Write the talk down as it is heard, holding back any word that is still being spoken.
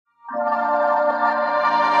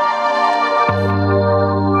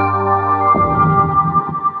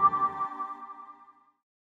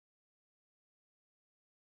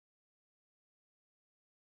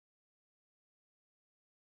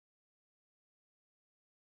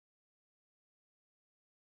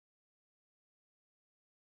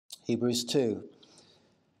Hebrews 2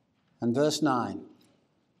 and verse 9.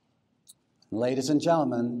 Ladies and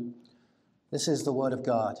gentlemen, this is the word of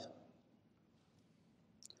God.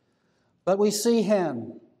 But we see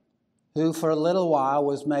him who for a little while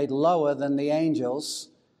was made lower than the angels,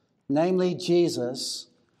 namely Jesus,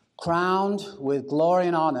 crowned with glory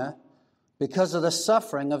and honor because of the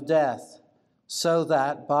suffering of death, so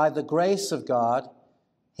that by the grace of God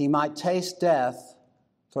he might taste death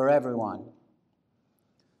for everyone.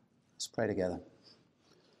 Let's pray together.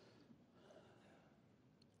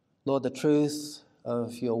 Lord, the truth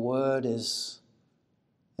of your word is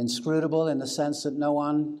inscrutable in the sense that no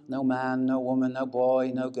one, no man, no woman, no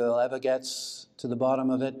boy, no girl ever gets to the bottom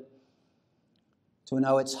of it, to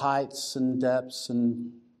know its heights and depths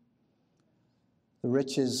and the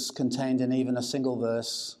riches contained in even a single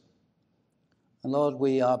verse. And Lord,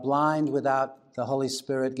 we are blind without the Holy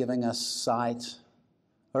Spirit giving us sight,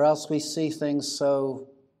 or else we see things so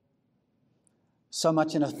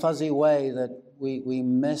much in a fuzzy way that we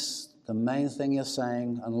miss the main thing you're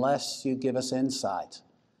saying unless you give us insight.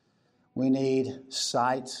 We need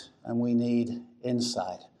sight and we need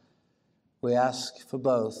insight. We ask for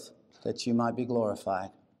both that you might be glorified.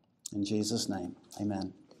 In Jesus' name,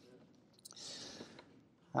 amen.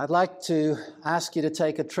 I'd like to ask you to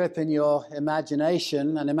take a trip in your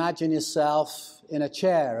imagination and imagine yourself in a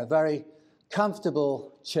chair, a very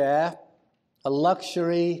comfortable chair, a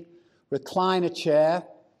luxury recliner chair.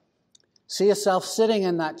 See yourself sitting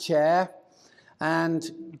in that chair,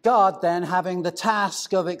 and God then having the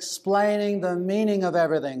task of explaining the meaning of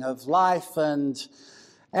everything, of life and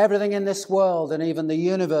everything in this world and even the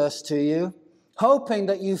universe to you, hoping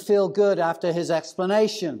that you feel good after his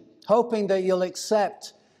explanation, hoping that you'll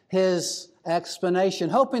accept his explanation,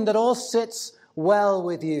 hoping that all sits well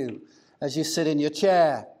with you as you sit in your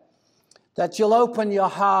chair, that you'll open your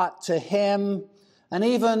heart to him and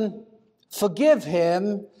even forgive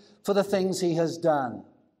him for the things he has done.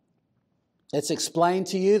 It's explained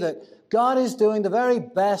to you that God is doing the very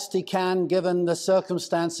best he can given the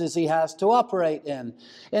circumstances he has to operate in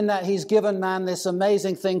that he's given man this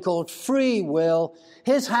amazing thing called free will.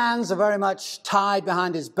 His hands are very much tied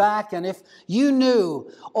behind his back, and if you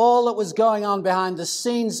knew all that was going on behind the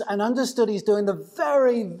scenes and understood he's doing the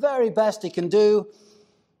very, very best he can do,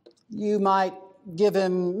 you might give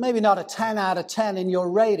him maybe not a 10 out of 10 in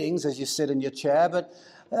your ratings as you sit in your chair, but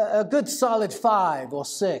a good solid 5 or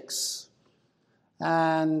 6.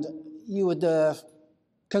 And you would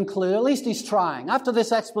conclude, at least he's trying. After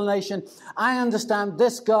this explanation, I understand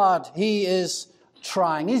this God, he is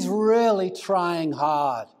trying. He's really trying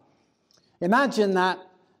hard. Imagine that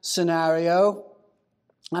scenario.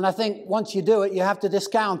 And I think once you do it, you have to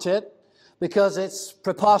discount it because it's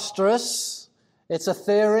preposterous. It's a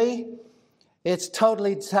theory. It's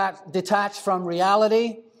totally detached from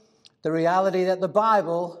reality, the reality that the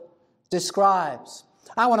Bible describes.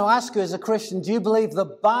 I want to ask you as a Christian, do you believe the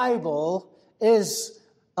Bible is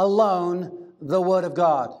alone the Word of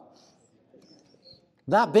God?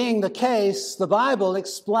 That being the case, the Bible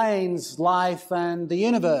explains life and the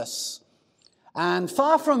universe. And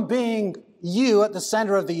far from being you at the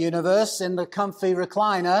center of the universe in the comfy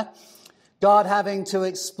recliner, God having to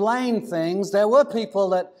explain things, there were people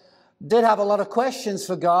that did have a lot of questions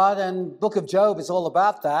for God, and Book of Job is all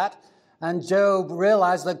about that. And Job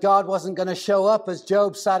realized that God wasn't going to show up as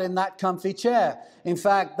Job sat in that comfy chair. In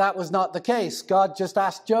fact, that was not the case. God just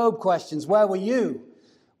asked Job questions. Where were you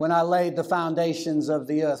when I laid the foundations of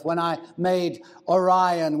the earth? When I made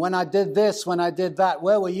Orion? When I did this? When I did that?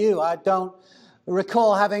 Where were you? I don't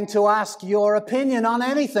recall having to ask your opinion on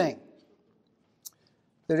anything.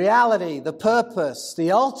 The reality, the purpose,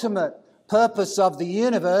 the ultimate purpose of the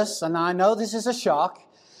universe, and I know this is a shock,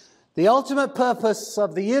 the ultimate purpose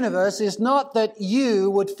of the universe is not that you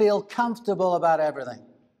would feel comfortable about everything,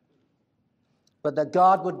 but that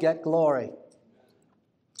God would get glory.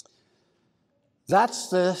 That's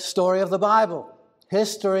the story of the Bible.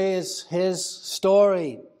 History is his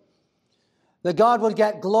story. That God would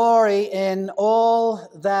get glory in all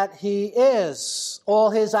that he is,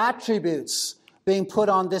 all his attributes being put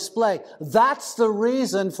on display. That's the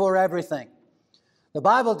reason for everything. The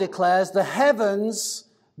Bible declares the heavens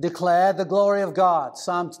declare the glory of God.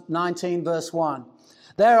 Psalm 19 verse 1.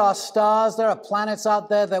 There are stars, there are planets out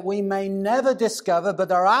there that we may never discover, but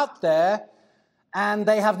they're out there and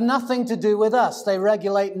they have nothing to do with us. They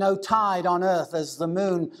regulate no tide on earth as the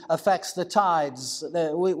moon affects the tides.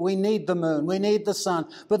 We need the moon, we need the sun.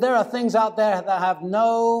 But there are things out there that have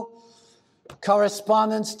no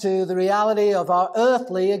correspondence to the reality of our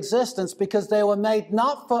earthly existence, because they were made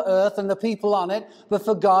not for earth and the people on it, but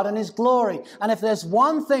for God and His glory. And if there's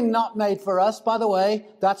one thing not made for us, by the way,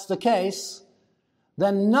 that's the case,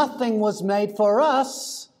 then nothing was made for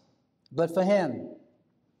us but for Him.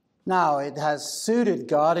 Now, it has suited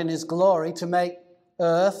God in His glory to make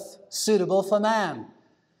earth suitable for man.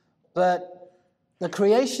 But the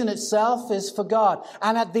creation itself is for God.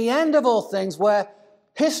 And at the end of all things, where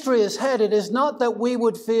history is headed, is not that we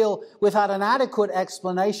would feel we've had an adequate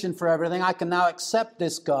explanation for everything. I can now accept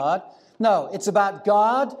this God. No, it's about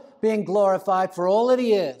God being glorified for all that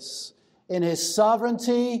He is, in His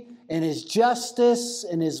sovereignty, in His justice,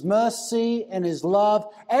 in His mercy, in His love.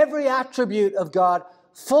 Every attribute of God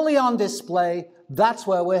fully on display. That's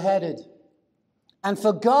where we're headed. And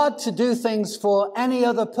for God to do things for any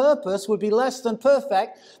other purpose would be less than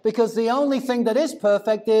perfect, because the only thing that is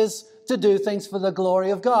perfect is to do things for the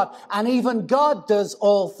glory of God. And even God does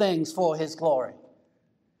all things for His glory.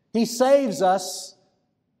 He saves us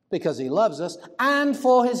because He loves us and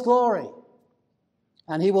for His glory.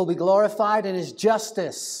 And He will be glorified in His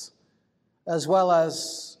justice as well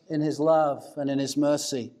as in His love and in His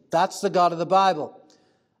mercy. That's the God of the Bible.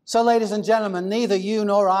 So, ladies and gentlemen, neither you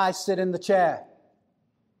nor I sit in the chair.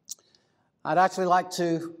 I'd actually like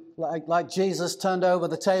to, like Jesus turned over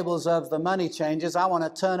the tables of the money changers, I want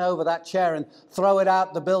to turn over that chair and throw it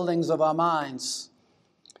out the buildings of our minds.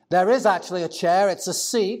 There is actually a chair. It's a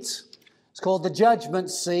seat. It's called the judgment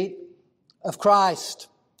seat of Christ.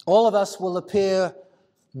 All of us will appear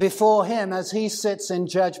before Him as He sits in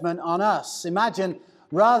judgment on us. Imagine,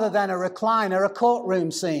 rather than a recliner, a courtroom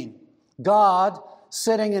scene. God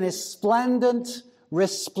sitting in His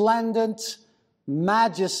resplendent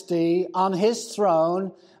majesty on His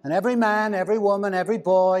throne, and every man, every woman, every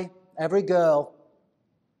boy, every girl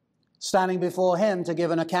standing before Him to give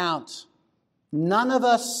an account. None of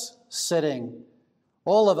us sitting.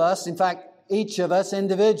 All of us, in fact, each of us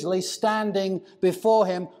individually standing before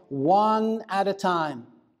Him one at a time.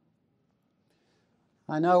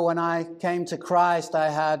 I know when I came to Christ, I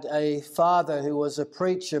had a father who was a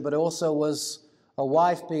preacher, but also was a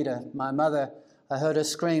wife beater. My mother, I heard her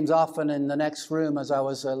screams often in the next room as I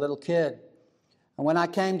was a little kid. And when I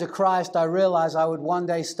came to Christ, I realized I would one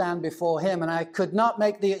day stand before Him, and I could not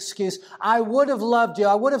make the excuse, I would have loved you,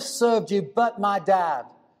 I would have served you, but my dad.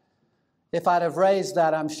 If I'd have raised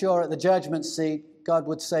that, I'm sure at the judgment seat, God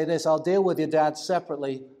would say this, I'll deal with your dad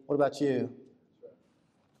separately. What about you?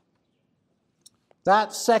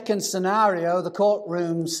 That second scenario, the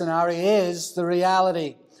courtroom scenario, is the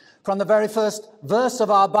reality. From the very first verse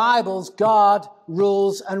of our Bibles, God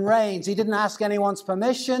rules and reigns. He didn't ask anyone's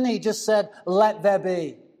permission. He just said, let there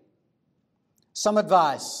be. Some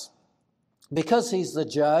advice. Because He's the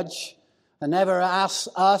judge and never asks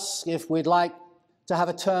us if we'd like to have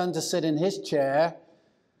a turn to sit in His chair,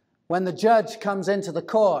 when the judge comes into the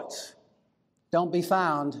court, don't be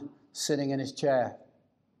found sitting in His chair.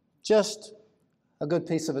 Just a good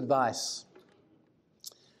piece of advice.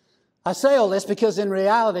 I say all this because in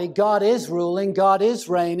reality, God is ruling, God is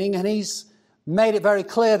reigning, and He's made it very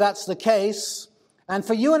clear that's the case. And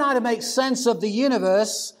for you and I to make sense of the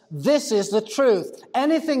universe, this is the truth.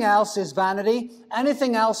 Anything else is vanity.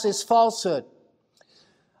 Anything else is falsehood.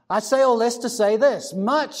 I say all this to say this.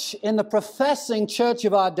 Much in the professing church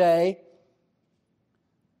of our day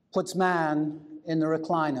puts man in the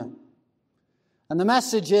recliner. And the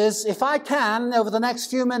message is, if I can, over the next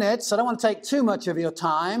few minutes, I don't want to take too much of your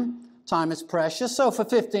time. Time is precious. So for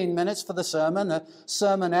 15 minutes for the sermon, a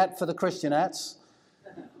sermonette for the Christianettes,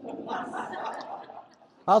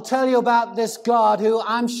 I'll tell you about this God who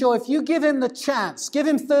I'm sure if you give Him the chance, give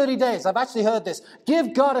Him 30 days. I've actually heard this.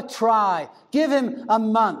 Give God a try. Give Him a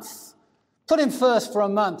month. Put Him first for a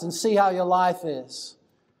month and see how your life is.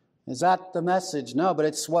 Is that the message? No, but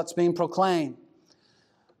it's what's being proclaimed.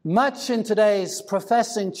 Much in today's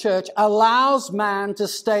professing church allows man to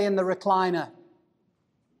stay in the recliner.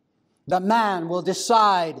 That man will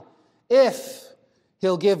decide if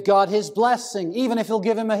he'll give God His blessing, even if He'll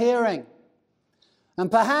give Him a hearing. And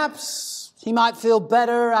perhaps he might feel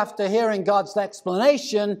better after hearing God's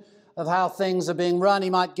explanation of how things are being run. He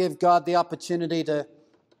might give God the opportunity to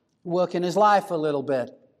work in his life a little bit.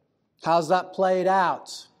 How's that played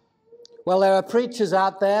out? Well, there are preachers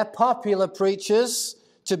out there, popular preachers,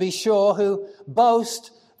 to be sure, who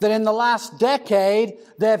boast that in the last decade,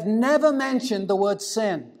 they've never mentioned the word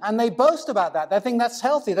sin. And they boast about that. They think that's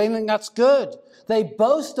healthy. They think that's good. They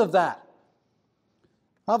boast of that.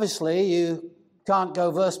 Obviously, you can't go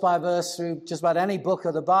verse by verse through just about any book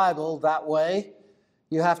of the Bible that way.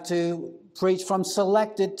 You have to preach from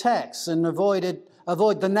selected texts and avoid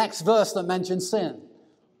avoid the next verse that mentions sin.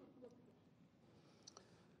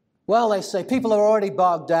 Well, they say, people are already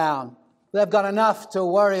bogged down. They've got enough to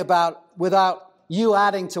worry about without you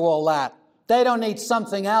adding to all that. They don't need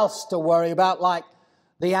something else to worry about, like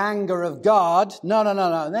the anger of God. No.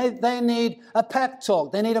 They need a pep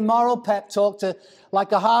talk. They need a moral pep talk,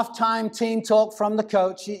 like a halftime team talk from the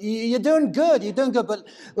coach. You're doing good, but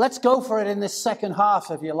let's go for it in this second half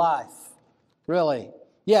of your life. Really.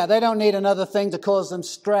 Yeah, they don't need another thing to cause them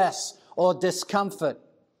stress or discomfort.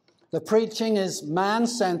 The preaching is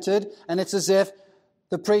man-centered, and it's as if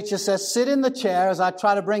the preacher says, sit in the chair as I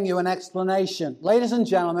try to bring you an explanation. Ladies and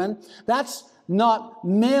gentlemen, that's not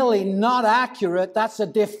merely not accurate, that's a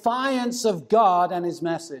defiance of God and His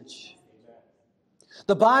message.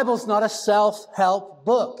 The Bible's not a self-help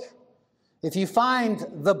book. If you find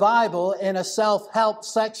the Bible in a self-help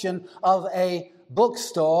section of a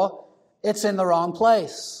bookstore, it's in the wrong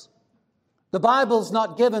place. The Bible's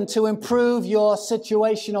not given to improve your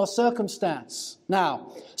situation or circumstance.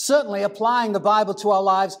 Now, certainly applying the Bible to our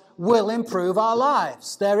lives will improve our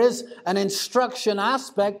lives. There is an instruction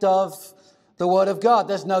aspect of the Word of God.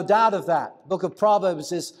 There's no doubt of that. The book of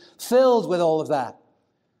Proverbs is filled with all of that.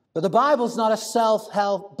 But the Bible's not a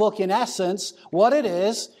self-help book in essence. What it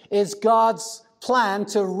is God's plan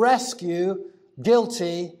to rescue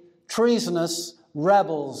guilty, treasonous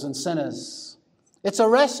rebels and sinners. It's a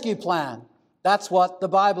rescue plan. That's what the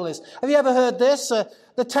Bible is. Have you ever heard this?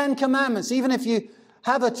 The Ten Commandments. Even if you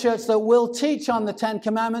have a church that will teach on the Ten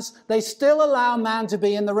Commandments, they still allow man to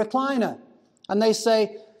be in the recliner. And they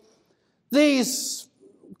say, these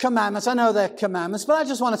commandments, I know they're commandments, but I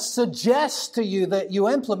just want to suggest to you that you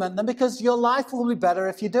implement them because your life will be better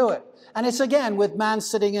if you do it. And it's again with man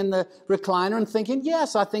sitting in the recliner and thinking,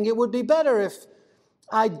 yes, I think it would be better if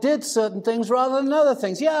I did certain things rather than other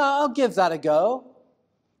things. Yeah, I'll give that a go.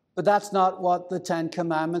 But that's not what the Ten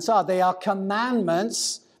Commandments are. They are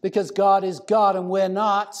commandments because God is God and we're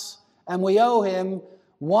not, and we owe Him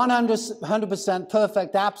 100%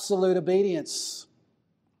 perfect, absolute obedience.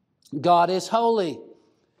 God is holy,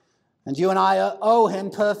 and you and I owe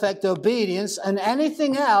Him perfect obedience, and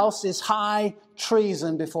anything else is high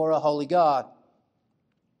treason before a holy God.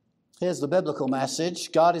 Here's the biblical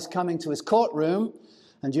message. God is coming to His courtroom,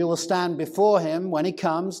 and you will stand before Him when He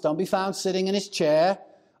comes. Don't be found sitting in His chair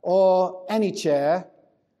or any chair,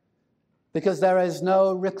 because there is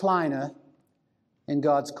no recliner in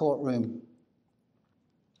God's courtroom.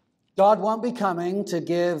 God won't be coming to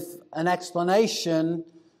give an explanation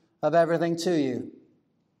of everything to you.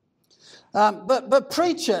 But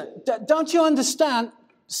preacher, don't you understand?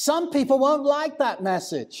 Some people won't like that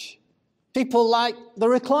message. People like the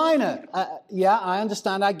recliner. Yeah, I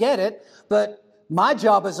understand, I get it. But my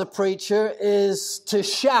job as a preacher is to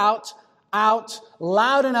shout out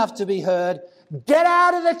loud enough to be heard, get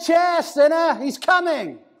out of the chair, sinner, He's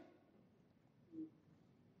coming.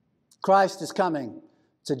 Christ is coming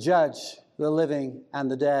to judge the living and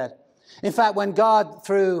the dead. In fact, when God,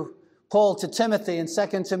 through Paul to Timothy in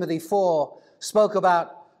 2 Timothy 4, spoke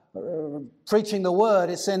about preaching the word,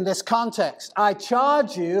 it's in this context. I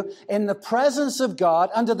charge you in the presence of God,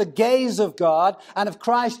 under the gaze of God, and of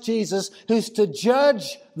Christ Jesus, who's to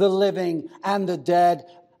judge the living and the dead,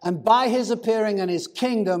 and by His appearing in His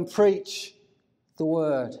kingdom, preach the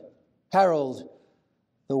word, herald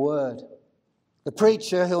the word. The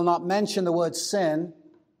preacher who will not mention the word sin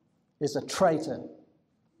is a traitor.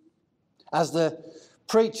 As the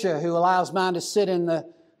preacher who allows man to sit in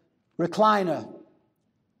the recliner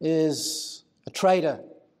is a traitor.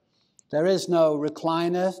 There is no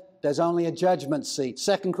recliner. There's only a judgment seat.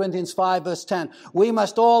 2 Corinthians 5 verse 10. We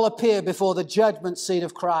must all appear before the judgment seat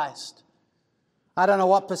of Christ. I don't know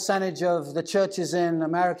what percentage of the churches in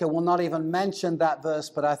America will not even mention that verse,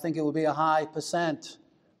 but I think it will be a high percent.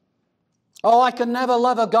 Oh, I can never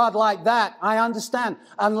love a God like that. I understand.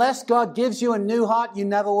 Unless God gives you a new heart, you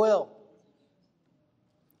never will.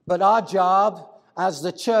 But our job as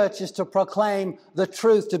the church is to proclaim the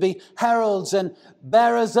truth, to be heralds and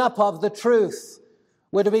bearers up of the truth.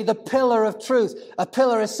 We're to be the pillar of truth. A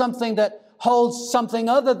pillar is something that holds something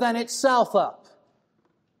other than itself up.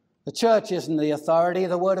 The church isn't the authority.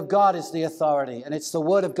 The Word of God is the authority. And it's the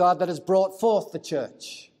Word of God that has brought forth the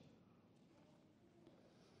church.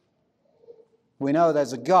 We know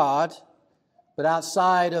there's a God, but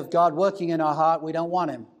outside of God working in our heart, we don't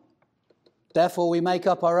want Him. Therefore, we make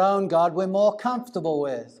up our own God we're more comfortable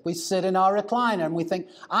with. We sit in our recliner and we think,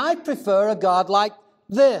 I prefer a God like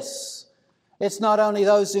this. It's not only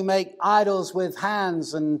those who make idols with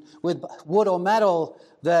hands and with wood or metal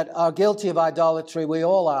that are guilty of idolatry. We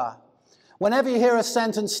all are. Whenever you hear a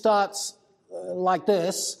sentence starts like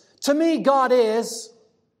this, To me, God is,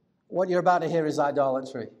 what you're about to hear is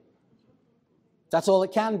idolatry. That's all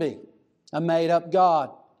it can be, a made-up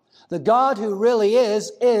God. The God who really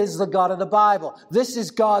is the God of the Bible. This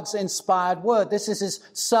is God's inspired word. This is his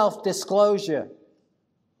self-disclosure.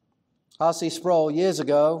 R.C. Sproul, years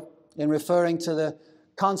ago, in referring to the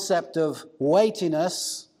concept of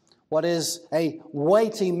weightiness, what is a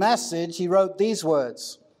weighty message, he wrote these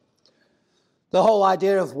words. The whole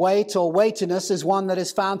idea of weight or weightiness is one that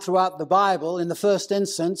is found throughout the Bible. In the first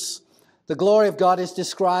instance, the glory of God is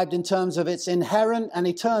described in terms of its inherent and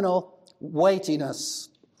eternal weightiness.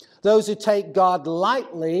 Those who take God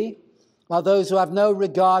lightly are those who have no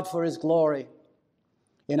regard for his glory.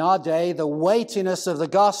 In our day, the weightiness of the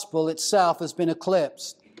gospel itself has been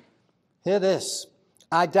eclipsed. Hear this.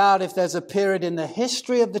 I doubt if there's a period in the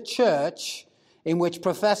history of the church in which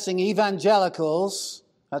professing evangelicals,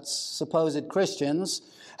 that's supposed Christians,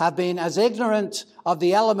 have been as ignorant of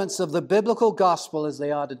the elements of the biblical gospel as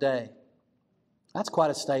they are today. That's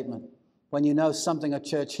quite a statement when you know something of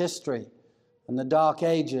church history and the Dark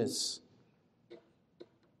Ages.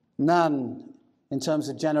 None, in terms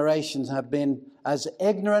of generations, have been as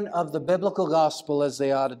ignorant of the biblical gospel as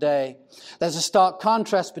they are today. There's a stark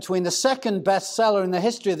contrast between the second bestseller in the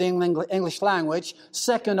history of the English language,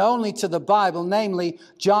 second only to the Bible, namely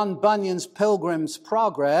John Bunyan's Pilgrim's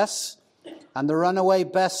Progress, and the runaway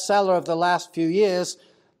bestseller of the last few years,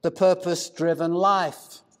 The Purpose-Driven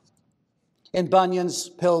Life. In Bunyan's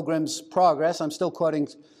Pilgrim's Progress, I'm still quoting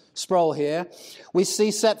Sproul here, we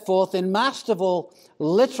see set forth in masterful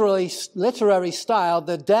literary style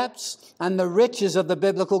the depths and the riches of the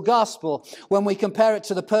biblical gospel. When we compare it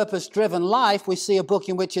to The Purpose-Driven Life, we see a book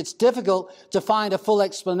in which it's difficult to find a full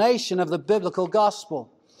explanation of the biblical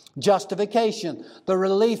gospel. Justification, the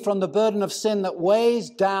relief from the burden of sin that weighs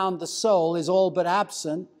down the soul, is all but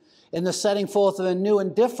absent in the setting forth of a new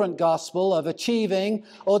and different gospel of achieving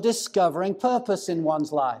or discovering purpose in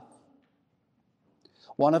one's life.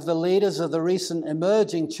 One of the leaders of the recent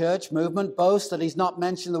emerging church movement boasts that he's not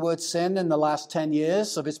mentioned the word sin in the last 10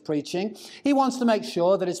 years of his preaching. He wants to make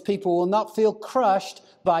sure that his people will not feel crushed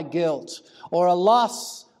by guilt or a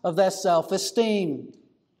loss of their self-esteem.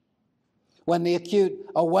 When the acute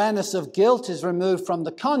awareness of guilt is removed from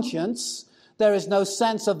the conscience, there is no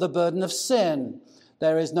sense of the burden of sin.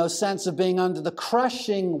 There is no sense of being under the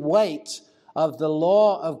crushing weight of the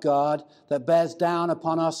law of God that bears down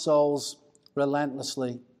upon our souls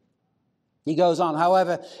relentlessly. He goes on,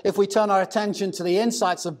 however, if we turn our attention to the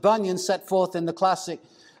insights of Bunyan set forth in the classic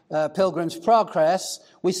Pilgrim's Progress,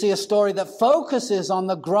 we see a story that focuses on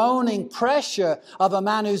the groaning pressure of a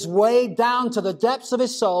man who's weighed down to the depths of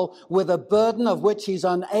his soul with a burden of which he's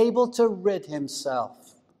unable to rid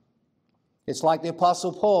himself. It's like the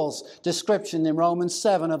Apostle Paul's description in Romans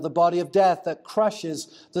 7 of the body of death that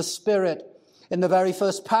crushes the spirit. In the very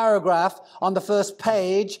first paragraph on the first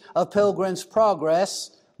page of Pilgrim's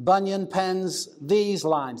Progress, Bunyan pens these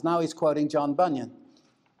lines. Now he's quoting John Bunyan.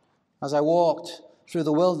 As I walked through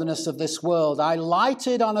the wilderness of this world, I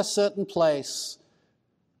lighted on a certain place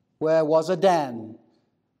where was a den,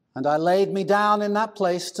 and I laid me down in that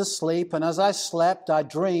place to sleep, and as I slept, I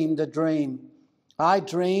dreamed a dream. I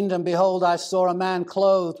dreamed, and behold, I saw a man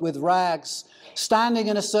clothed with rags, standing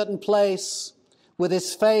in a certain place with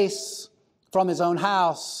his face from his own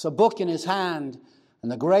house, a book in his hand,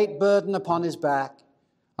 and a great burden upon his back.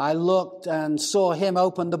 I looked and saw him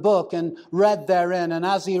open the book and read therein. And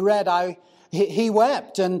as he read, he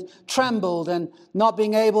wept and trembled, and not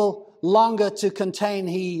being able longer to contain,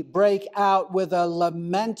 he brake out with a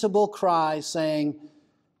lamentable cry, saying,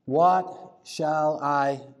 "What shall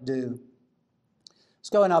I do?" Let's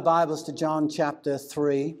go in our Bibles to John chapter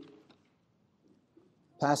 3,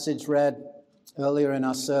 passage read earlier in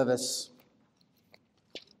our service.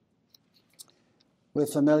 We're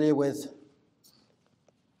familiar with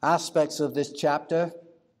aspects of this chapter,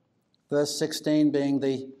 verse 16 being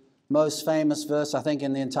the most famous verse, I think,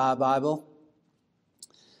 in the entire Bible.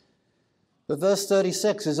 But verse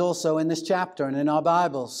 36 is also in this chapter and in our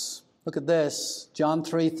Bibles. Look at this, John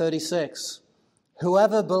 3:36.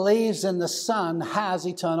 Whoever believes in the Son has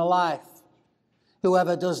eternal life.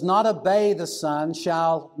 Whoever does not obey the Son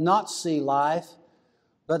shall not see life,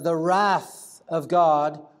 but the wrath of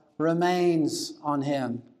God remains on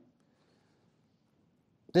him.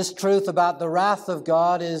 This truth about the wrath of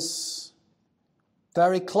God is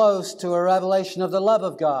very close to a revelation of the love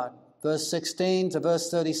of God. Verse 16 to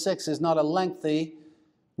verse 36 is not a lengthy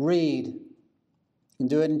read. You can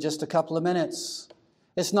do it in just a couple of minutes.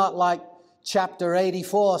 It's not like chapter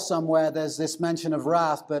 84 somewhere there's this mention of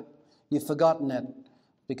wrath, but you've forgotten it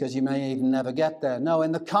because you may even never get there. No,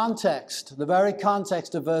 in the context, the very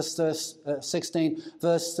context of verse 16,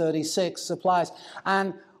 verse 36 applies.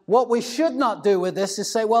 And what we should not do with this is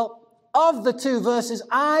say, well, of the two verses,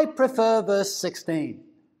 I prefer verse 16.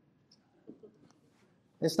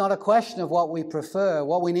 It's not a question of what we prefer.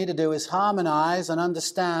 What we need to do is harmonize and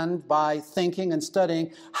understand by thinking and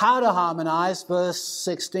studying how to harmonize verse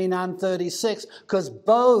 16 and 36, because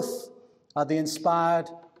both are the inspired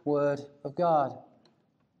Word of God.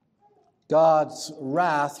 God's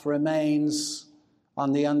wrath remains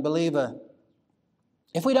on the unbeliever.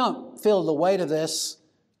 If we don't feel the weight of this,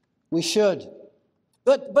 we should.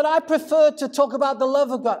 But I prefer to talk about the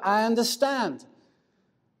love of God. I understand.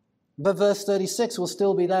 But verse 36 will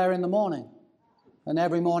still be there in the morning and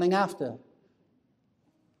every morning after.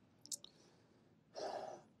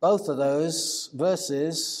 Both of those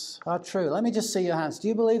verses are true. Let me just see your hands. Do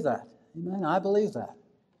you believe that? Amen. I believe that.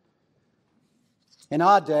 In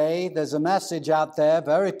our day, there's a message out there,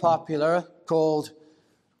 very popular, called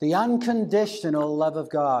the unconditional love of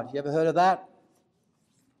God. You ever heard of that?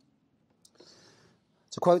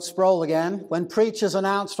 To quote Sproul again, when preachers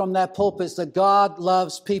announce from their pulpits that God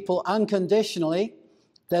loves people unconditionally,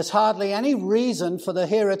 there's hardly any reason for the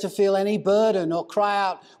hearer to feel any burden or cry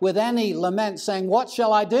out with any lament saying, "What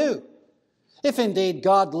shall I do?" If indeed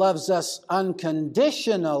God loves us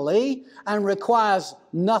unconditionally and requires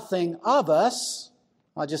nothing of us,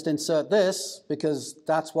 I'll just insert this because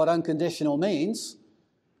that's what unconditional means,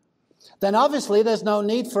 then obviously there's no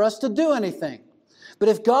need for us to do anything. But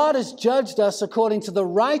if God has judged us according to the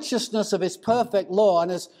righteousness of His perfect law and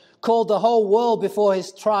has called the whole world before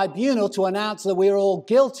His tribunal to announce that we are all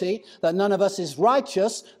guilty, that none of us is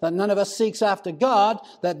righteous, that none of us seeks after God,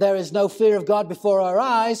 that there is no fear of God before our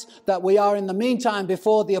eyes, that we are in the meantime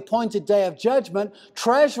before the appointed day of judgment,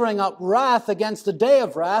 treasuring up wrath against the day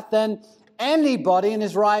of wrath, then anybody in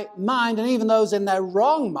his right mind, and even those in their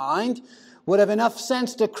wrong mind, would have enough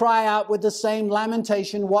sense to cry out with the same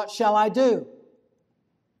lamentation, "What shall I do?"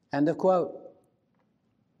 End of quote.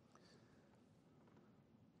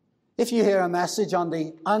 If you hear a message on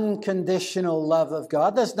the unconditional love of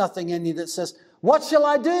God, there's nothing in you that says, "What shall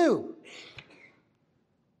I do?"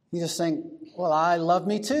 You just think, "Well, I love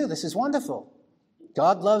me too. This is wonderful.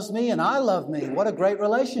 God loves me and I love me. What a great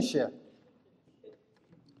relationship."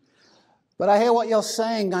 But I hear what you're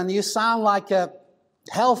saying, and you sound like a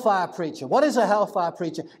hellfire preacher. What is a hellfire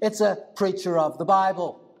preacher? It's a preacher of the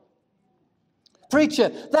Bible. Preacher,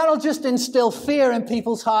 that'll just instill fear in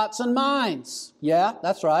people's hearts and minds. Yeah,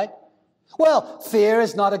 that's right. Well, fear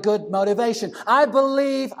is not a good motivation. I've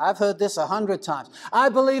heard this 100 times. I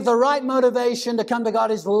believe the right motivation to come to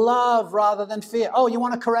God is love rather than fear. Oh, you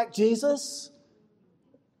want to correct Jesus?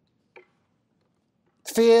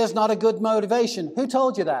 Fear is not a good motivation. Who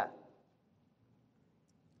told you that?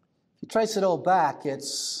 If you trace it all back,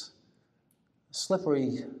 it's a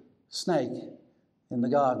slippery snake in the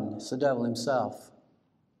garden. It's the devil himself.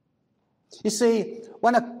 You see,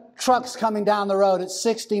 when a truck's coming down the road at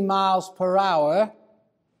 60 miles per hour,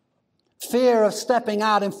 fear of stepping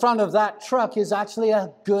out in front of that truck is actually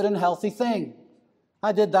a good and healthy thing.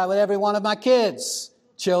 I did that with every one of my kids.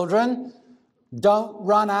 Children, don't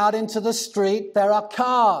run out into the street. There are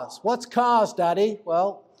cars. What's cars, Daddy?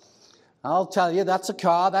 Well, I'll tell you, that's a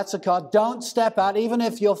car, that's a car. Don't step out. Even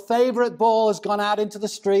if your favorite ball has gone out into the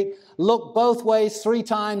street, look both ways 3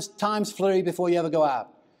 times, times 3 before you ever go out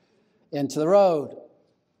into the road.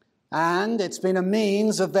 And it's been a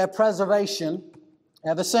means of their preservation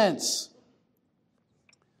ever since.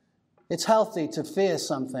 It's healthy to fear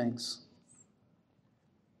some things.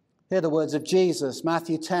 Hear the words of Jesus,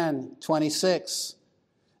 Matthew 10:26.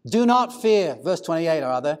 Do not fear, verse 28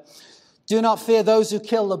 rather. Do not fear those who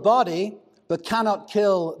kill the body, but cannot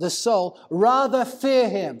kill the soul. Rather fear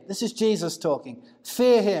Him. This is Jesus talking.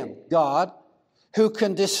 Fear Him, God, who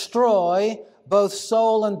can destroy both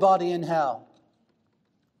soul and body in hell.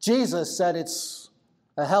 Jesus said it's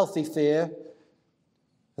a healthy fear,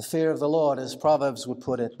 the fear of the Lord, as Proverbs would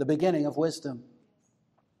put it, the beginning of wisdom.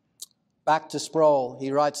 Back to Sproul,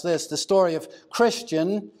 he writes this: the story of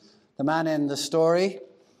Christian, the man in the story,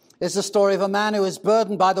 is the story of a man who is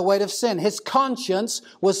burdened by the weight of sin. His conscience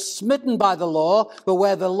was smitten by the law, but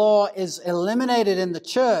where the law is eliminated in the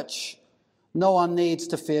church, no one needs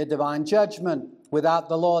to fear divine judgment. Without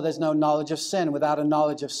the law, there's no knowledge of sin. Without a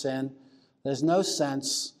knowledge of sin, there's no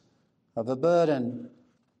sense of a burden.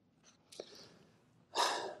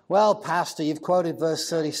 Well, Pastor, you've quoted verse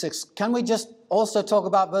 36. Can we just also talk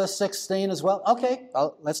about verse 16 as well? Okay,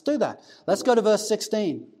 well, let's do that. Let's go to verse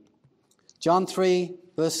 16. John 3,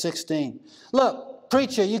 verse 16. Look,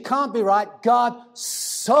 preacher, you can't be right. God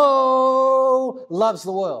so loves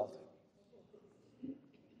the world.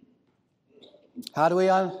 How do we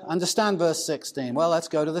understand verse 16? Well, let's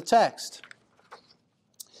go to the text.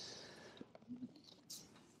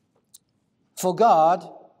 For God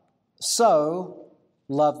so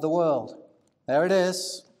loved the world. There it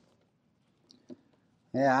is.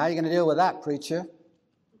 Yeah, how are you going to deal with that, preacher?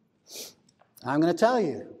 I'm going to tell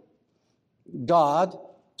you. God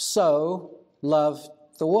so loved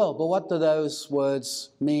the world. But what do those words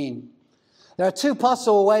mean? There are two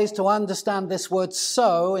possible ways to understand this word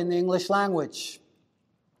so in the English language.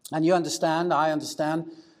 And you understand, I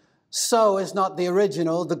understand, so is not the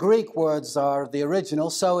original. The Greek words are the original.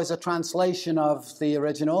 So is a translation of the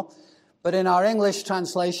original. But in our English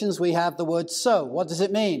translations, we have the word so. What does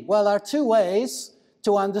it mean? Well, there are two ways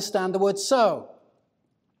to understand the word so.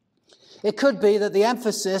 It could be that the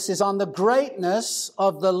emphasis is on the greatness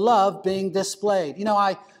of the love being displayed. You know,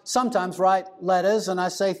 I sometimes write letters and I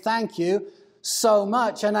say thank you so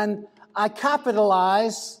much, and then I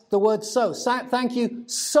capitalize the word so. Thank you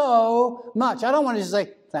so much. I don't want to just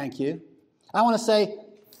say thank you. I want to say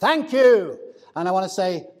thank you. And I want to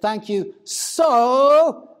say thank you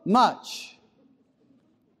so much.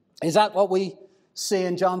 Is that what we see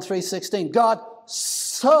in John 3:16? God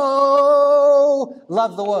so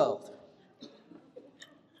loved the world.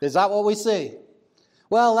 Is that what we see?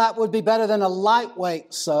 Well, that would be better than a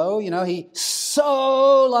lightweight so. You know, he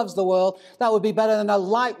so loves the world. That would be better than a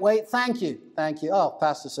lightweight thank you. Thank you. Oh,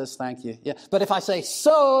 pastor says thank you. Yeah. But if I say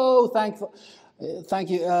so thankful, thank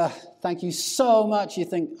you so much, you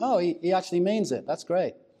think, oh, he actually means it. That's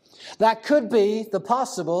great. That could be the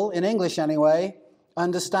possible, in English anyway,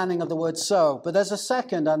 understanding of the word so. But there's a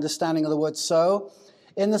second understanding of the word so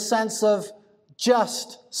in the sense of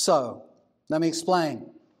just so. Let me explain.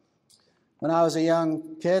 When I was a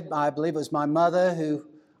young kid, I believe it was my mother who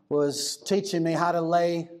was teaching me how to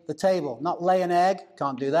lay the table. Not lay an egg,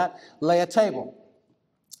 can't do that. Lay a table.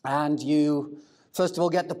 And you, first of all,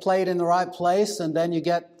 get the plate in the right place, and then you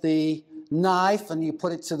get the knife and you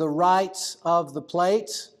put it to the right of the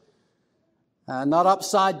plate. Not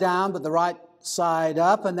upside down, but the right side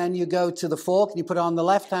up. And then you go to the fork and you put it on the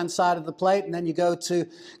left-hand side of the plate. And then you go to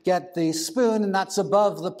get the spoon, and that's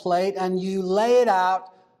above the plate. And you lay it out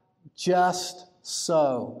just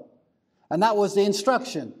so. And that was the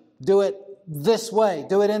instruction. Do it this way.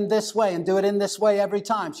 Do it in this way. And do it in this way every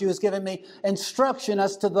time. She was giving me instruction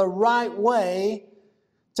as to the right way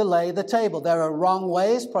to lay the table. There are wrong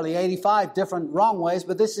ways, probably 85 different wrong ways,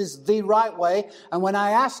 but this is the right way. And when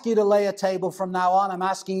I ask you to lay a table from now on, I'm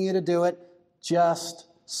asking you to do it just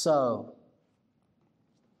so.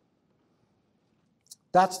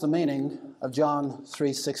 That's the meaning of John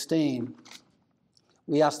 3:16.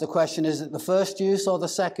 We ask the question, is it the first use or the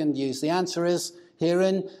second use? The answer is, here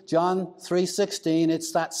in John 3:16,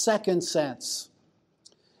 it's that second sense.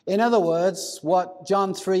 In other words, what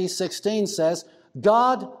John 3:16 says,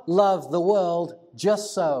 God loved the world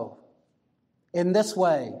just so, in this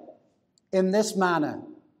way, in this manner.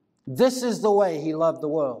 This is the way he loved the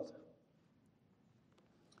world.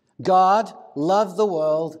 God loved the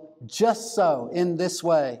world just so, in this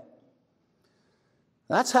way.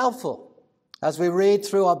 That's helpful. As we read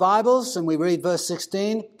through our Bibles and we read verse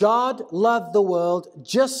 16, God loved the world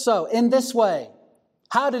just so, in this way.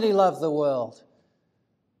 How did he love the world?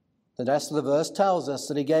 The rest of the verse tells us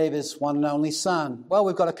that he gave his one and only Son. Well,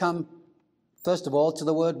 we've got to come, first of all, to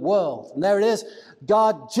the word world. And there it is.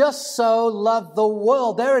 God just so loved the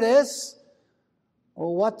world. There it is.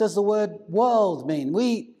 Well, what does the word world mean?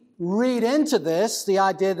 We read into this the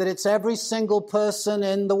idea that it's every single person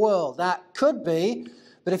in the world. That could be.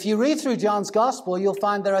 But if you read through John's Gospel, you'll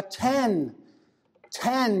find there are 10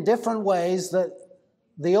 different ways that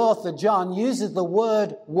the author, John, uses the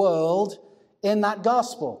word world in that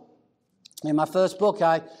Gospel. In my first book,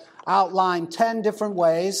 I outlined 10 different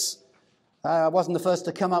ways. I wasn't the first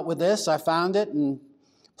to come up with this. I found it and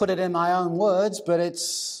put it in my own words, but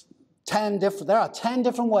it's 10 different. There are 10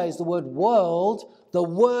 different ways the word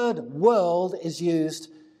world is used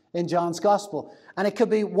in John's Gospel. And it could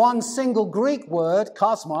be one single Greek word,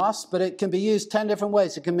 cosmos, but it can be used 10 different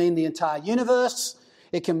ways. It can mean the entire universe.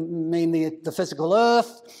 It can mean the physical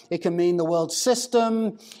earth. It can mean the world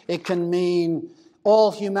system. It can mean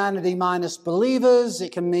all humanity minus believers.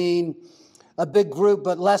 It can mean a big group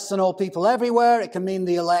but less than all people everywhere. It can mean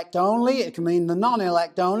the elect only. It can mean the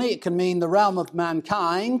non-elect only. It can mean the realm of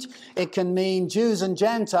mankind. It can mean Jews and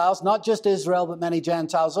Gentiles, not just Israel, but many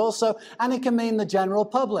Gentiles also. And it can mean the general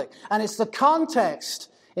public. And it's the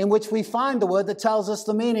context in which we find the word that tells us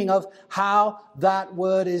the meaning of how that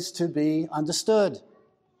word is to be understood.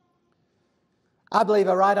 I believe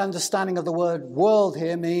a right understanding of the word world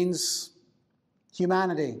here means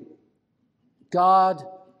humanity. God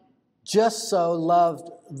just so loved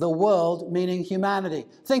the world, meaning humanity.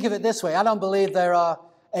 Think of it this way. I don't believe there are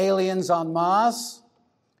aliens on Mars,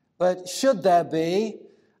 but should there be,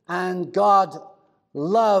 and God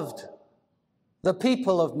loved the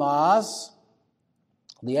people of Mars,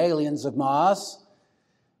 the aliens of Mars,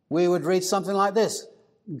 we would read something like this.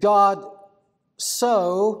 God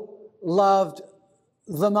so loved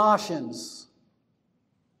the Martians,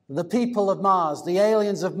 the people of Mars, the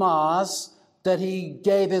aliens of Mars, that he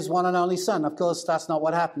gave his one and only son. Of course, that's not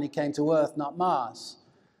what happened. He came to Earth, not Mars.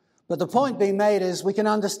 But the point being made is we can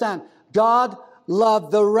understand God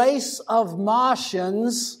loved the race of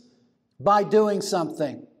Martians by doing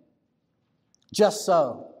something. Just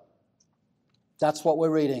so. That's what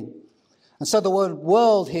we're reading. And so the word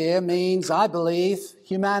world here means, I believe,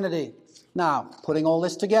 humanity. Now, putting all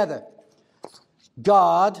this together,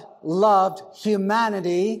 God loved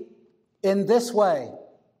humanity in this way,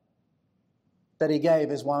 that he gave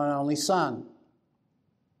his one and only son.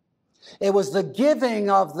 It was the giving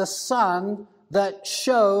of the son that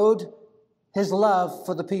showed his love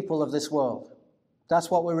for the people of this world. That's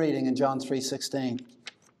what we're reading in John 3:16.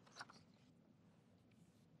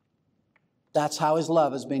 That's how his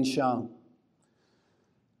love has been shown.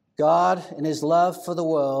 God, in his love for the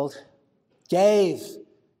world, gave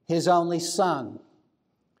his only son.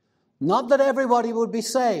 Not that everybody would be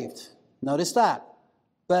saved. Notice that.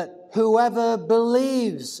 But whoever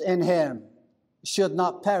believes in him should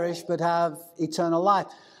not perish but have eternal life.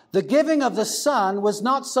 The giving of the Son was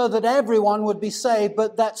not so that everyone would be saved,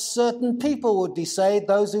 but that certain people would be saved,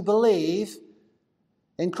 those who believe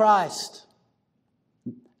in Christ.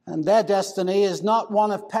 And their destiny is not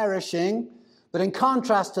one of perishing, but in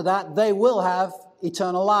contrast to that, they will have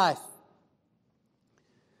eternal life.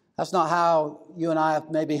 That's not how you and I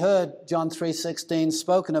have maybe heard John 3:16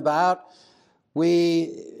 spoken about.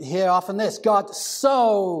 We hear often this, God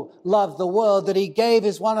so loved the world that he gave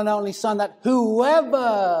his one and only son, that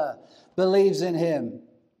whoever believes in him.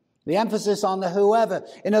 The emphasis on the whoever.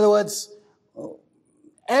 In other words,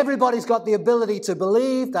 everybody's got the ability to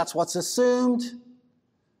believe. That's what's assumed.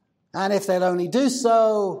 And if they'd only do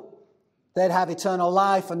so, they'd have eternal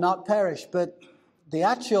life and not perish. But the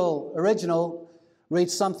actual original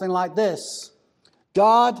reads something like this.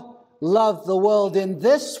 God loved the world in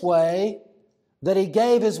this way, that he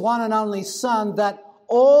gave his one and only son, that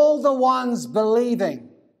all the ones believing,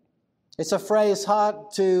 it's a phrase hard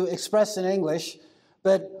to express in English,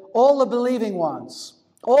 but all the believing ones,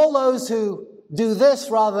 all those who do this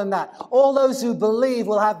rather than that, all those who believe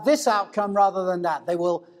will have this outcome rather than that. They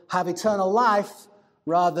will have eternal life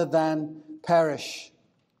rather than perish.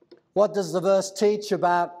 What does the verse teach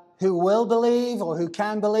about who will believe or who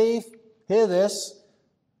can believe? Hear this,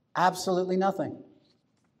 absolutely nothing.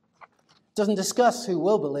 It doesn't discuss who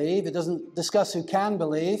will believe. It doesn't discuss who can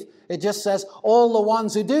believe. It just says all the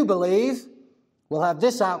ones who do believe will have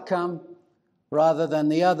this outcome rather than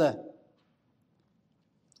the other.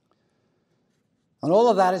 And all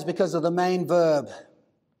of that is because of the main verb,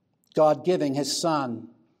 God giving his son,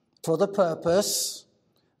 for the purpose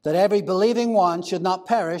that every believing one should not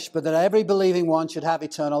perish, but that every believing one should have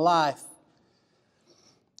eternal life.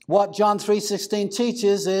 What John 3:16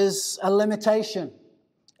 teaches is a limitation,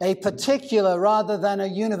 a particular rather than a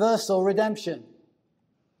universal redemption.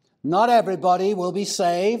 Not everybody will be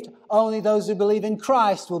saved. Only those who believe in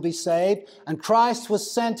Christ will be saved. And Christ was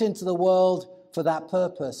sent into the world for that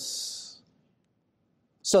purpose,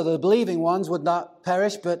 so the believing ones would not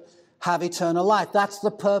perish but have eternal life. That's the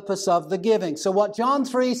purpose of the giving. So what John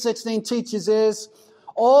 3:16 teaches is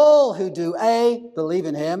all who do A, believe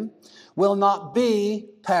in him, will not B,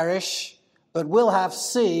 perish, but will have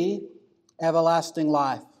C, everlasting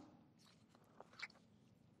life.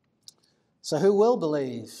 So who will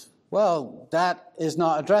believe? Well, that is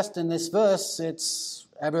not addressed in this verse. It's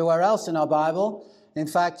everywhere else in our Bible. In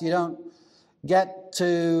fact, you don't get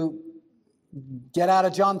out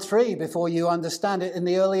of John 3 before you understand it in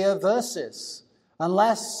the earlier verses.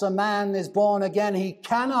 Unless a man is born again, he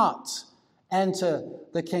cannot enter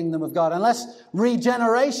the kingdom of God. Unless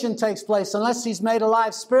regeneration takes place, unless he's made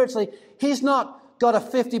alive spiritually, he's not got a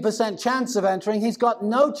 50% chance of entering. He's got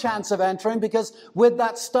no chance of entering, because with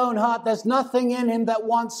that stone heart, there's nothing in him that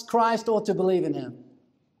wants Christ or to believe in him.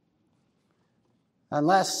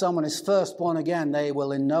 Unless someone is first born again, they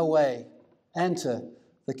will in no way enter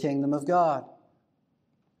the kingdom of God.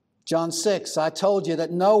 John 6, I told you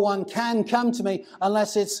that no one can come to me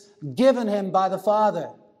unless it's given him by the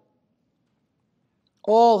Father.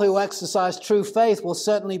 All who exercise true faith will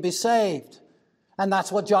certainly be saved. And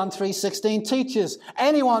that's what John 3:16 teaches.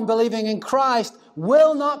 Anyone believing in Christ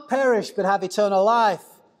will not perish but have eternal life.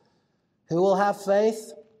 Who will have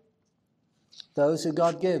faith? Those who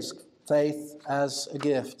God gives faith as a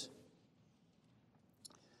gift.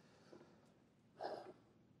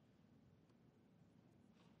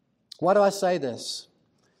 Why do I say this?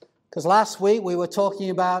 Because last week we were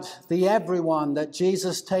talking about the everyone that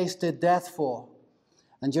Jesus tasted death for.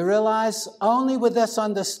 And you realize only with this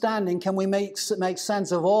understanding can we make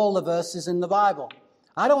sense of all the verses in the Bible.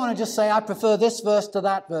 I don't want to just say I prefer this verse to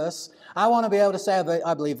that verse. I want to be able to say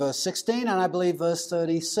I believe verse 16 and I believe verse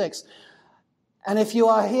 36. And if you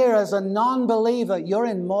are here as a non-believer, you're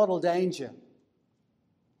in mortal danger.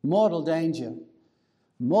 Mortal danger.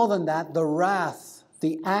 More than that, the wrath,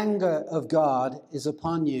 the anger of God is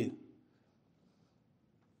upon you.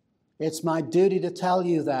 It's my duty to tell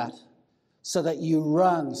you that, so that you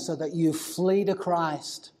run, so that you flee to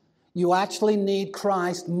Christ. You actually need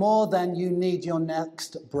Christ more than you need your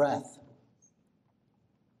next breath.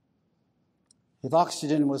 If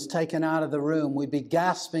oxygen was taken out of the room, we'd be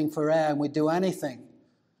gasping for air and we'd do anything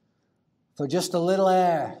for just a little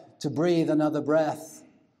air to breathe another breath.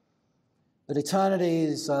 But eternity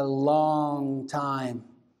is a long time,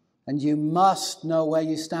 and you must know where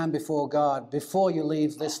you stand before God before you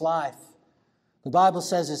leave this life. The Bible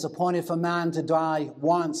says it's appointed for man to die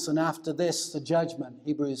once, and after this, the judgment.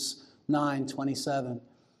 Hebrews 9:27.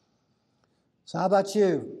 So how about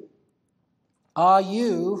you? Are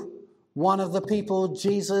you one of the people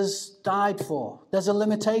Jesus died for? There's a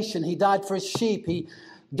limitation. He died for his sheep. He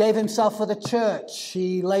gave himself for the church.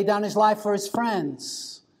 He laid down his life for his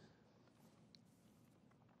friends.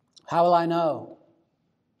 How will I know?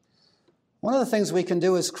 One of the things we can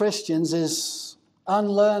do as Christians is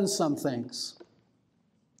unlearn some things.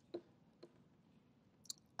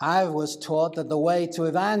 I was taught that the way to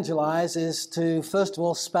evangelize is to, first of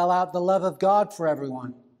all, spell out the love of God for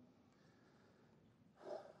everyone.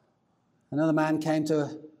 Another man came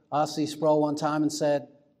to R.C. Sproul one time and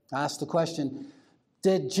asked the question,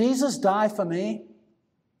 did Jesus die for me?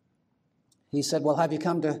 He said, well, have you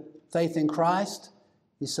come to faith in Christ?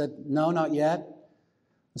 He said, no, not yet.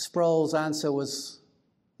 Sproul's answer was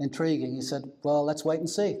intriguing. He said, well, let's wait and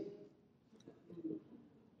see.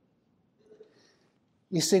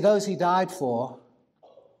 You see, those he died for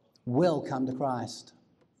will come to Christ.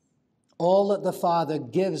 All that the Father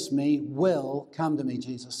gives me will come to me,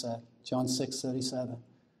 Jesus said. John 6:37.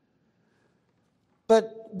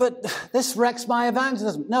 But this wrecks my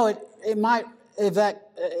evangelism. No, it might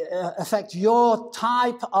affect your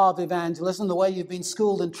type of evangelism, the way you've been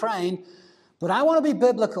schooled and trained. But I want to be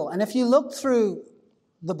biblical. And if you look through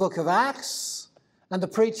the book of Acts and the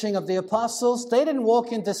preaching of the apostles, they didn't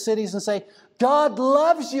walk into cities and say, God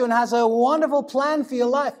loves you and has a wonderful plan for your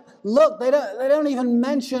life. Look, they don't even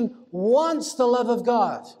mention once the love of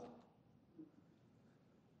God.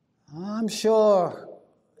 I'm sure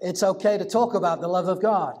it's okay to talk about the love of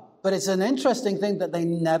God, but it's an interesting thing that they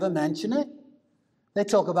never mention it. They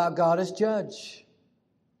talk about God as judge.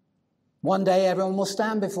 One day everyone will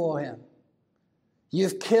stand before him.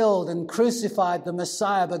 You've killed and crucified the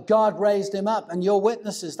Messiah, but God raised him up, and you're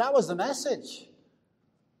witnesses. That was the message.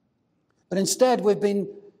 But instead, we've been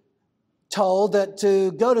told that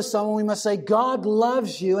to go to someone, we must say, God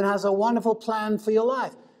loves you and has a wonderful plan for your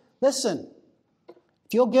life. Listen,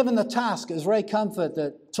 if you're given the task, it was Ray Comfort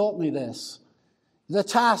that taught me this, the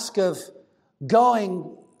task of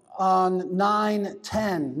going on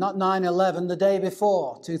 9/10, not 9/11, the day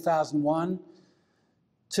before, 2001,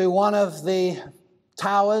 to one of the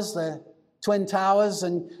towers, the Twin Towers,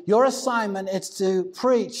 and your assignment is to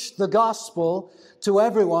preach the gospel to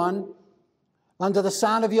everyone under the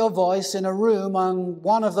sound of your voice in a room on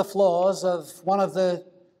one of the floors of one of the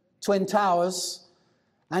Twin Towers.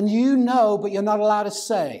 And you know, but you're not allowed to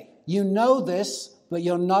say. You know this, but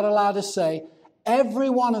you're not allowed to say. Every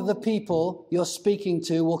one of the people you're speaking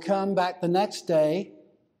to will come back the next day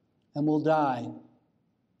and will die.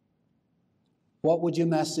 What would your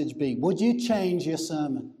message be? Would you change your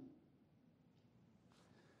sermon?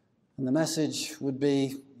 And the message would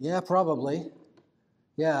be, yeah, probably.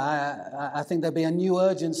 Yeah, I think there'd be a new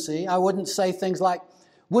urgency. I wouldn't say things like,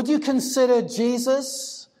 would you consider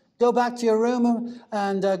Jesus? Go back to your room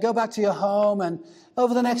and go back to your home, and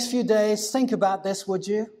over the next few days, think about this, would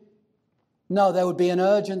you? No, there would be an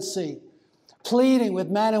urgency, pleading with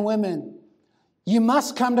men and women. You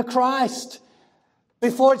must come to Christ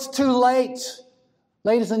before it's too late.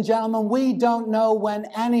 Ladies and gentlemen, we don't know when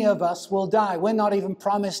any of us will die. We're not even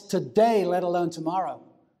promised today, let alone tomorrow.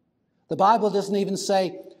 The Bible doesn't even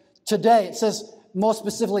say today. It says more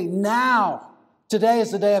specifically now. Today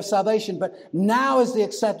is the day of salvation, but now is the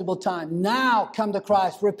acceptable time. Now come to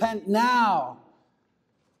Christ. Repent now.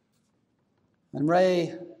 And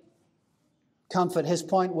Ray Comfort, his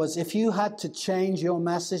point was, if you had to change your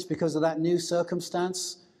message because of that new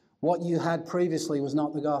circumstance, what you had previously was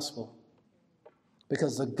not the gospel.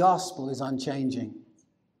 Because the gospel is unchanging.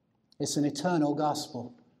 It's an eternal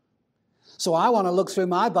gospel. So I want to look through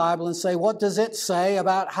my Bible and say, what does it say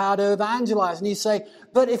about how to evangelize? And you say,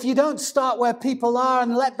 but if you don't start where people are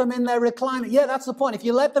and let them in their recliner. Yeah, that's the point. If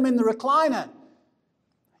you let them in the recliner,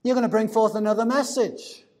 you're going to bring forth another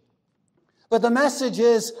message. But the message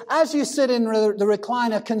is, as you sit in the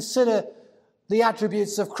recliner, consider the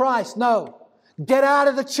attributes of Christ. No, get out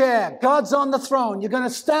of the chair. God's on the throne. You're going to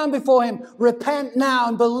stand before Him. Repent now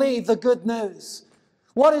and believe the good news.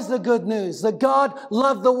 What is the good news? That God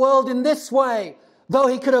loved the world in this way. Though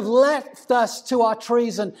He could have left us to our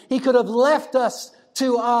treason, He could have left us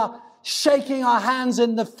to our shaking our hands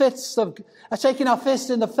in the fists of, shaking our fists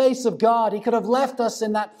in the face of God. He could have left us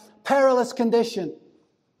in that perilous condition.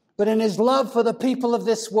 But in His love for the people of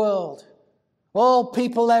this world, all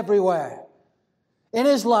people everywhere, in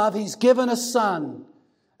His love, He's given a Son.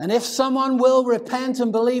 And if someone will repent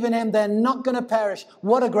and believe in Him, they're not going to perish.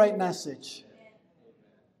 What a great message.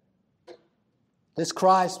 This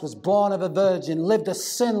Christ was born of a virgin, lived a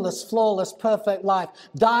sinless, flawless, perfect life,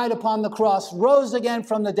 died upon the cross, rose again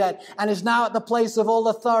from the dead, and is now at the place of all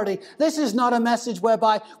authority. This is not a message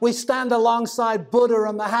whereby we stand alongside Buddha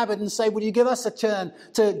and Muhammad and say, will you give us a turn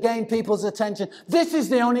to gain people's attention? This is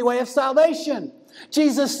the only way of salvation.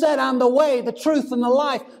 Jesus said, I'm the way, the truth, and the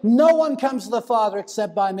life. No one comes to the Father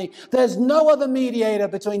except by me. There's no other mediator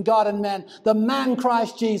between God and men, the man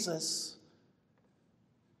Christ Jesus.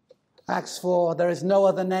 Acts 4, there is no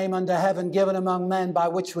other name under heaven given among men by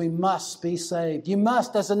which we must be saved. You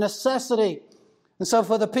must, as a necessity. And so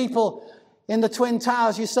for the people in the Twin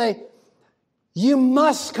Towers, you say, you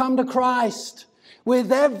must come to Christ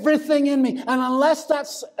with everything in me. And unless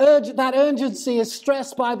that urgency is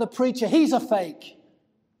stressed by the preacher, he's a fake.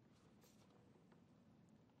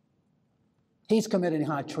 He's committing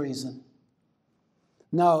high treason.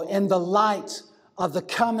 No, in the light of the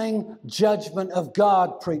coming judgment of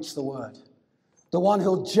God, preach the word. The one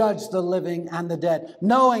who'll judge the living and the dead.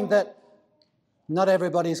 Knowing that not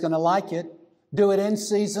everybody's going to like it. Do it in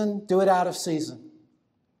season, do it out of season.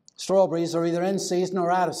 Strawberries are either in season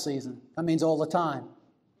or out of season. That means all the time.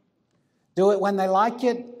 Do it when they like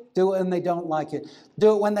it, do it when they don't like it.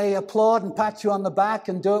 Do it when they applaud and pat you on the back,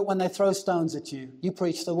 and do it when they throw stones at you. You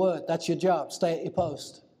preach the word. That's your job. Stay at your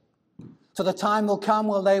post. For the time will come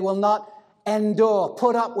where they will not endure,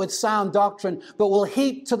 put up with sound doctrine, but will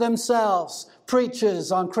heap to themselves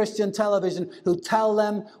preachers on Christian television who tell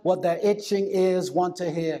them what their itching ears want to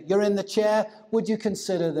hear. You're in the chair, would you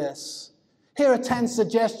consider this? Here are 10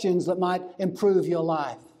 suggestions that might improve your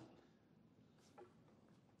life.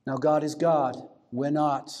 Now, God is God. We're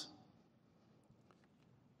not.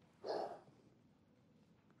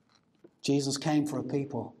 Jesus came for a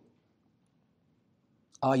people.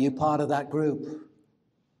 Are you part of that group?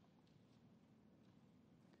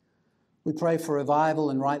 We pray for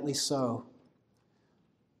revival, and rightly so.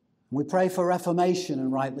 We pray for reformation,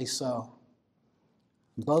 and rightly so.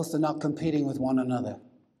 Both are not competing with one another.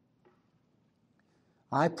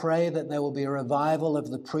 I pray that there will be a revival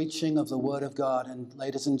of the preaching of the Word of God. And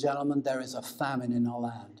ladies and gentlemen, there is a famine in our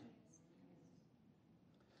land.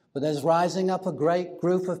 But there's rising up a great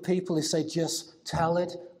group of people who say, just tell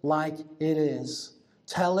it like it is.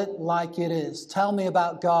 Tell it like it is. Tell me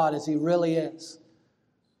about God as He really is.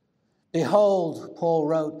 Behold, Paul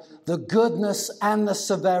wrote, the goodness and the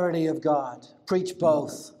severity of God. Preach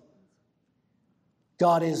both.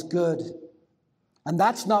 God is good. And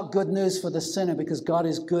that's not good news for the sinner, because God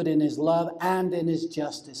is good in His love and in His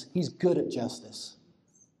justice. He's good at justice.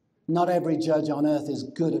 Not every judge on earth is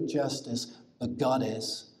good at justice, but God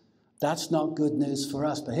is. That's not good news for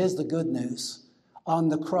us. But here's the good news. On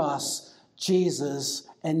the cross, Jesus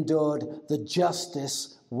endured the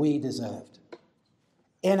justice we deserved.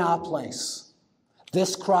 In our place,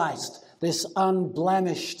 this Christ, this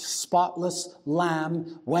unblemished, spotless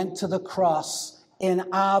Lamb, went to the cross in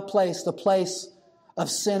our place, the place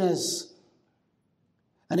of sinners.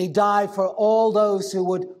 And He died for all those who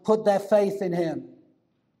would put their faith in Him,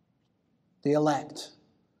 the elect.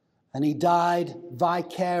 And He died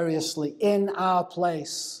vicariously in our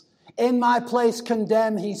place. In my place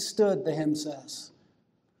condemned He stood, the hymn says.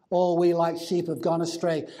 All we like sheep have gone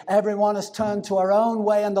astray. Everyone has turned to our own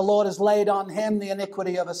way, and the Lord has laid on Him the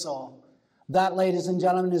iniquity of us all. That, ladies and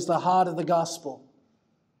gentlemen, is the heart of the gospel.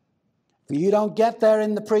 If you don't get there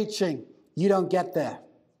in the preaching, you don't get there.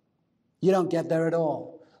 you don't get there at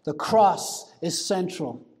all. The cross is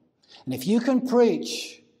central. And if you can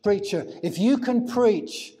preach, preacher, if you can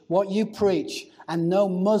preach what you preach, and no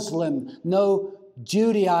Muslim, no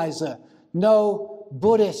Judaizer, no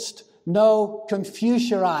Buddhist, no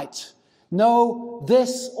Confucianite, no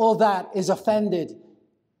this or that is offended,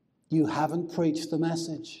 you haven't preached the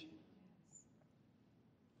message.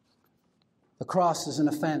 The cross is an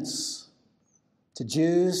offense. To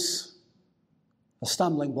Jews, a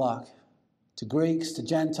stumbling block. To Greeks, to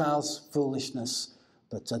Gentiles, foolishness.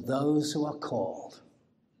 But to those who are called,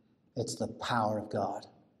 it's the power of God.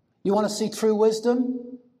 You want to see true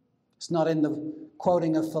wisdom? It's not in the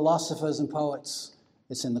quoting of philosophers and poets.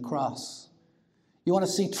 It's in the cross. You want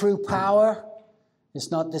to see true power?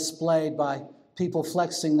 It's not displayed by people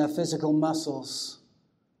flexing their physical muscles.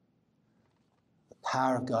 The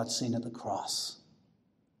power of God seen at the cross.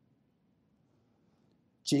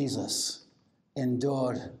 Jesus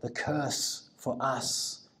endured the curse for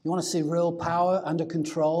us. You want to see real power under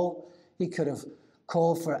control? He could have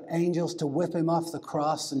called for angels to whip him off the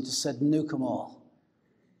cross and just said, nuke them all.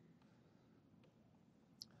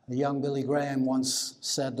 A young Billy Graham once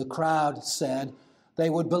said, the crowd said, they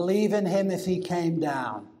would believe in him if he came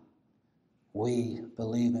down. We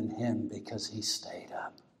believe in him because he stayed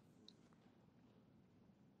up.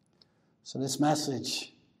 So this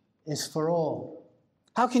message is for all.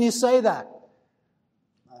 How can you say that?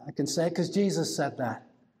 I can say it because Jesus said that.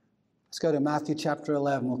 Let's go to Matthew chapter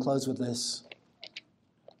 11. We'll close with this.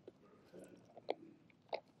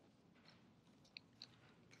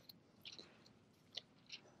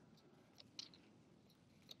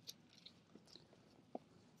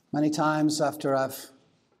 Many times after I've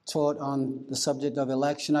taught on the subject of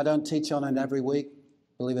election, I don't teach on it every week,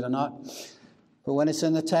 believe it or not. But when it's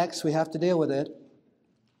in the text, we have to deal with it.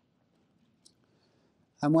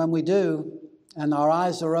 And when we do, and our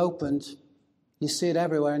eyes are opened, you see it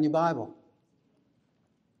everywhere in your Bible.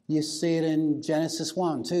 You see it in Genesis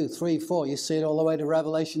 1, 2, 3, 4. You see it all the way to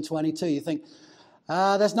Revelation 22. You think,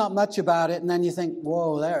 there's not much about it. And then you think,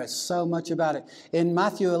 whoa, there is so much about it. In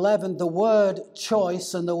Matthew 11, the word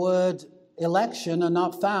choice and the word election are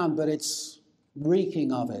not found, but it's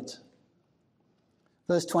reeking of it.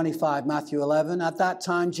 Verse 25, Matthew 11, at that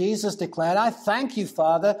time Jesus declared, I thank you,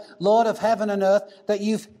 Father, Lord of heaven and earth, that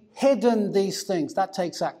you've hidden these things. That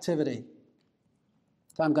takes activity.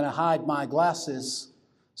 If I'm going to hide my glasses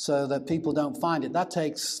so that people don't find it, that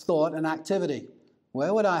takes thought and activity.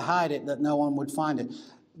 Where would I hide it that no one would find it?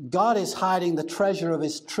 God is hiding the treasure of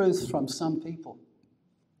his truth from some people.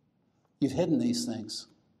 You've hidden these things.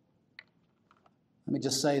 Let me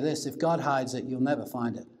just say this. If God hides it, you'll never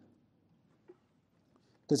find it.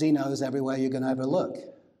 Because he knows everywhere you're going to ever look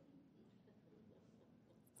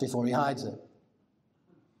before he hides it.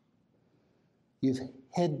 You've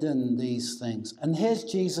hidden these things. And here's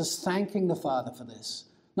Jesus thanking the Father for this.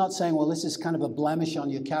 Not saying, well, this is kind of a blemish on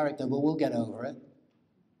your character, but we'll get over it.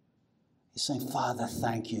 He's saying, Father,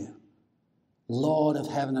 thank you. Lord of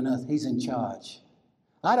heaven and earth, he's in charge.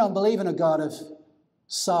 I don't believe in a God of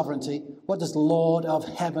sovereignty. What does Lord of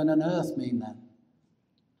heaven and earth mean then?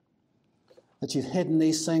 That you've hidden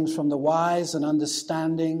these things from the wise and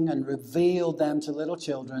understanding and revealed them to little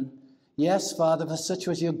children. Yes, Father, for such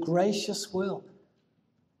was your gracious will.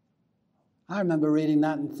 I remember reading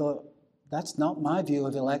that and thought, that's not my view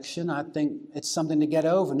of election. I think it's something to get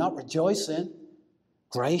over, not rejoice in.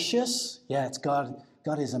 Gracious? Yeah, it's God.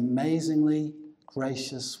 God is amazingly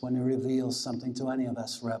gracious when he reveals something to any of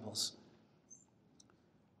us rebels.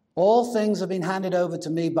 All things have been handed over to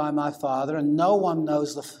me by my Father, and no one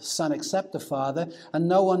knows the Son except the Father, and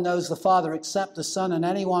no one knows the Father except the Son, and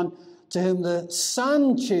anyone to whom the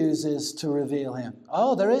Son chooses to reveal him.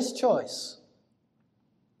 Oh, there is choice,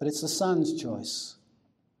 but it's the Son's choice.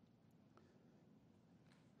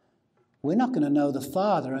 We're not going to know the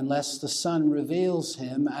Father unless the Son reveals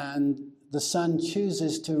him, and the Son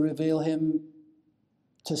chooses to reveal him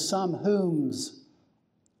to some whom's,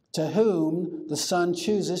 to whom the Son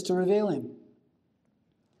chooses to reveal him.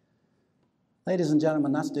 Ladies and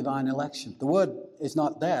gentlemen, that's divine election. The word is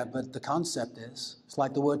not there, but the concept is. It's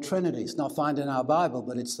like the word Trinity. It's not found in our Bible,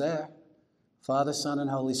 but it's there. Father, Son, and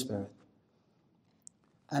Holy Spirit.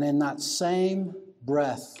 And in that same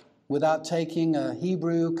breath, without taking a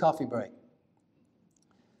Hebrew coffee break,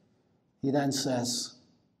 he then says,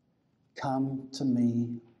 come to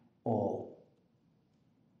me all.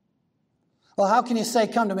 Well, how can you say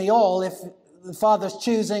come to me all if the Father's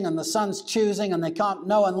choosing and the Son's choosing and they can't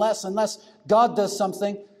know unless God does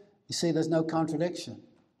something? You see, there's no contradiction.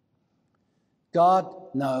 God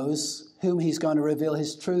knows whom he's going to reveal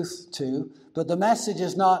his truth to, but the message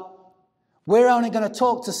is not, We're only going to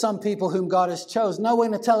talk to some people whom God has chosen. No, we're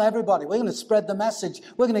going to tell everybody. We're going to spread the message.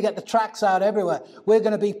 We're going to get the tracts out everywhere. We're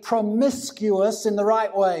going to be promiscuous in the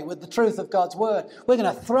right way with the truth of God's word. We're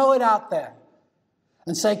going to throw it out there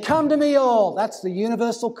and say, come to me all. That's the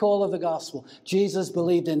universal call of the gospel. Jesus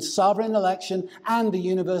believed in sovereign election and the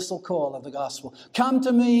universal call of the gospel. Come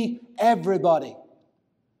to me, everybody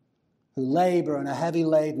who labor and are heavy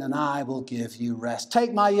laden, and I will give you rest.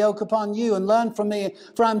 Take my yoke upon you and learn from me,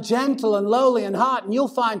 for I'm gentle and lowly in heart, and you'll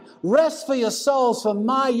find rest for your souls, for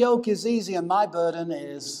my yoke is easy and my burden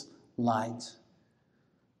is light.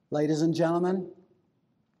 Ladies and gentlemen,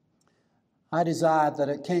 I desire that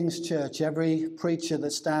at King's Church, every preacher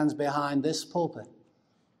that stands behind this pulpit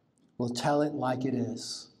will tell it like it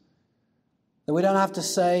is. That we don't have to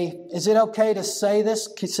say, is it okay to say this,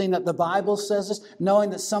 seeing that the Bible says this,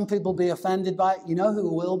 knowing that some people will be offended by it? You know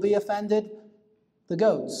who will be offended? The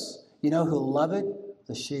goats. You know who will love it?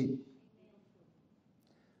 The sheep.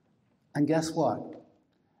 And guess what?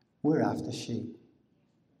 We're after sheep.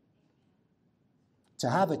 To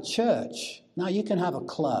have a church, now you can have a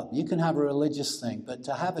club, you can have a religious thing, but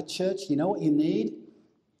to have a church, you know what you need?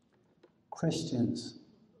 Christians.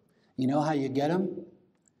 You know how you get them?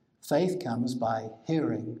 Faith comes by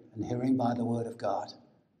hearing, and hearing by the word of God.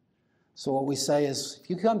 So what we say is, if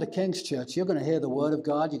you come to King's Church, you're going to hear the word of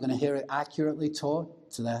God. You're going to hear it accurately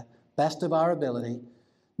taught to the best of our ability,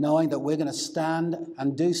 knowing that we're going to stand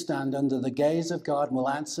and do stand under the gaze of God, and we'll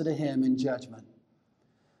answer to him in judgment.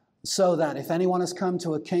 So that if anyone has come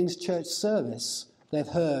to a King's Church service, they've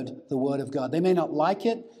heard the word of God. They may not like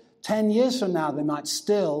it. 10 years from now, they might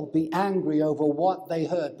still be angry over what they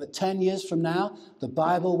heard. But 10 years from now, the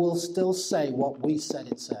Bible will still say what we said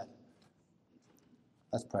it said.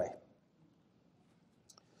 Let's pray.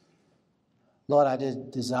 Lord, I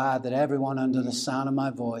desire that everyone under the sound of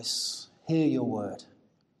my voice hear your word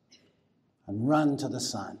and run to the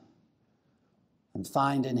Son and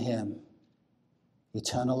find in him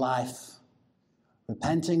eternal life,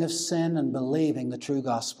 repenting of sin and believing the true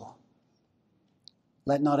gospel.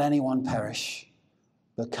 Let not anyone perish,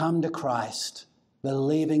 but come to Christ,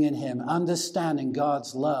 believing in him, understanding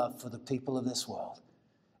God's love for the people of this world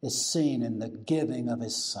is seen in the giving of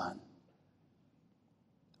his Son.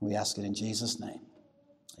 We ask it in Jesus' name.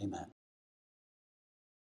 Amen.